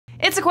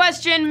It's a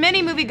question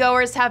many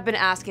moviegoers have been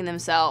asking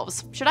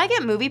themselves. Should I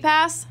get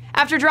MoviePass?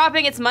 After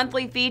dropping its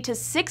monthly fee to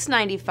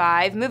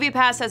 $6.95,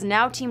 MoviePass has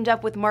now teamed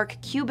up with Mark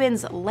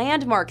Cuban's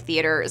Landmark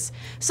Theaters.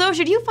 So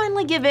should you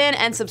finally give in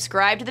and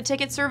subscribe to the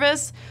ticket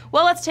service?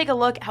 Well, let's take a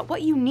look at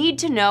what you need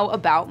to know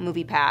about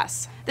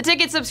MoviePass. The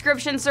ticket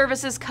subscription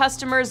service's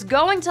customers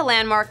going to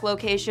Landmark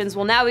locations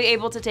will now be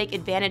able to take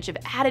advantage of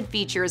added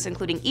features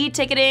including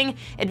e-ticketing,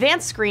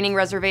 advanced screening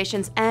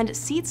reservations, and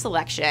seat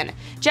selection.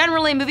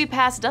 Generally,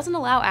 MoviePass doesn't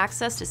allow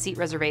access to seat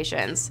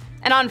reservations.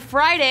 And on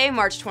Friday,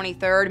 March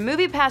 23rd,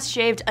 MoviePass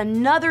shaved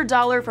another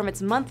 $1 from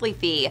its monthly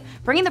fee,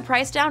 bringing the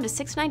price down to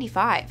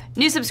 $6.95.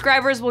 New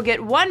subscribers will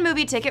get one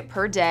movie ticket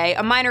per day,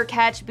 a minor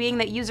catch being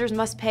that users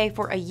must pay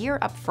for a year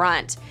up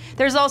front.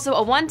 There's also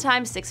a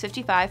one-time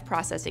 $6.55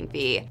 processing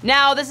fee.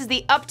 Now, this is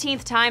the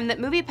upteenth time that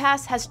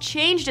MoviePass has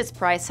changed its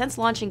price since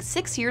launching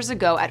 6 years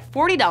ago at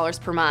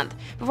 $40 per month,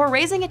 before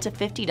raising it to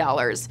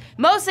 $50.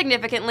 Most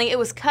significantly, it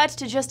was cut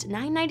to just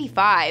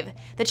 $9.95.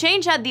 The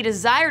change had the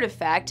desired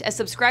effect, as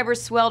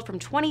subscribers swelled from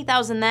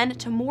 20,000 then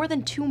to more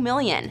than 2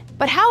 million.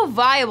 But how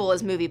viable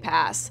is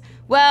MoviePass?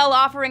 Well,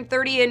 offering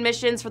 30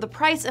 admissions for the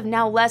price of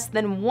now less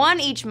than $1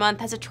 each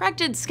month has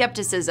attracted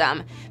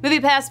skepticism.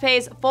 MoviePass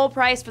pays full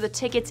price for the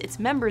tickets its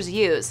members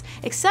use,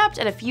 except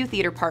at a few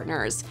theater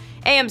partners.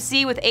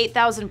 AMC, with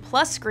 8,000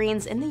 plus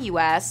screens in the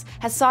US,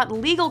 has sought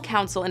legal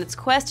counsel in its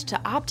quest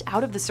to opt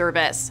out of the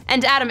service.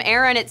 And Adam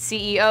Aron, its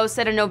CEO,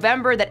 said in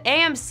November that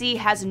AMC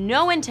has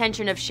no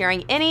intention of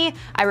sharing any,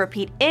 I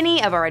repeat,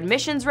 any of our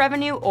admissions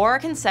revenue or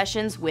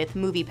concessions with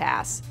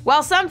MoviePass.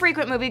 While some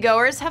frequent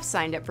moviegoers have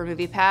signed up for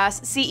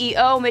MoviePass,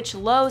 CEO Mitch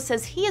Lowe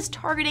says he is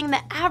targeting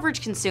the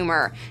average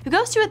consumer who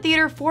goes to a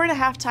theater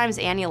 4.5 times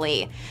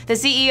annually. The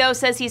CEO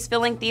says he's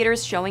filling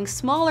theaters showing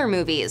smaller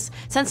movies,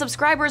 since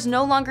subscribers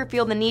no longer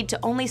feel the need to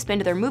only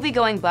spend their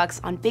movie-going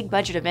bucks on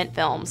big-budget event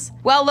films.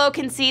 While Lowe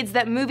concedes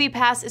that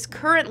MoviePass is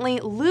currently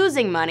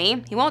losing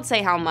money, he won't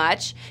say how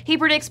much, he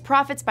predicts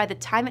profits by the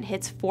time it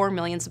hits 4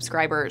 million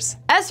subscribers.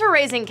 As for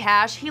raising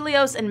cash,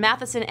 Helios and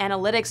Matheson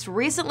Analytics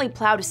recently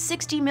plowed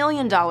 $60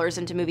 million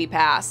into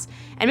MoviePass,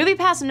 and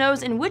MoviePass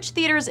knows in which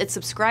theaters its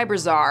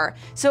subscribers are,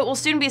 so it will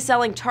soon be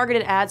selling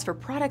targeted ads for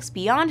products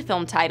beyond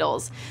film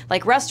titles,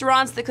 like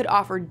restaurants that could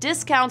offer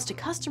discounts to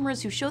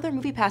customers who show their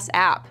MoviePass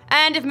app.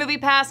 And if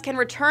MoviePass can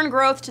return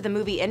growth to the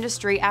movie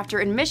industry after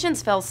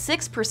admissions fell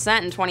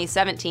 6% in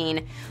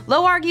 2017,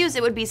 Lowe argues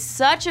it would be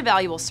such a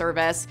valuable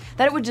service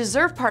that it would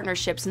deserve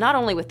partnerships not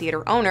only with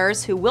theater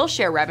owners, who will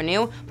share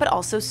revenue, but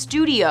also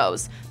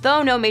studios,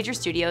 though no major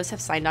studios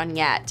have signed on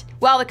yet.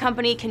 While the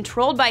company,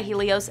 controlled by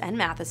Helios and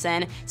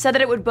Matheson, said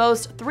that it would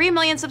boast 3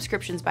 million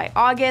subscriptions by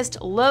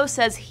August, Lowe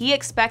says he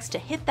expects to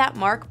hit that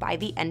mark by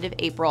the end of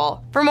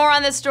April. For more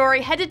on this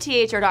story, head to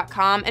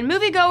THR.com, and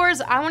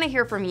moviegoers, I want to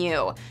hear from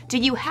you. Do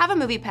you have a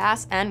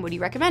MoviePass, and would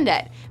you recommend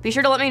it? Be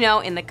sure to let me know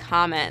in the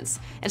comments.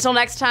 Until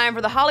next time,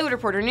 for the Hollywood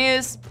Reporter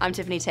News, I'm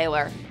Tiffany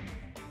Taylor.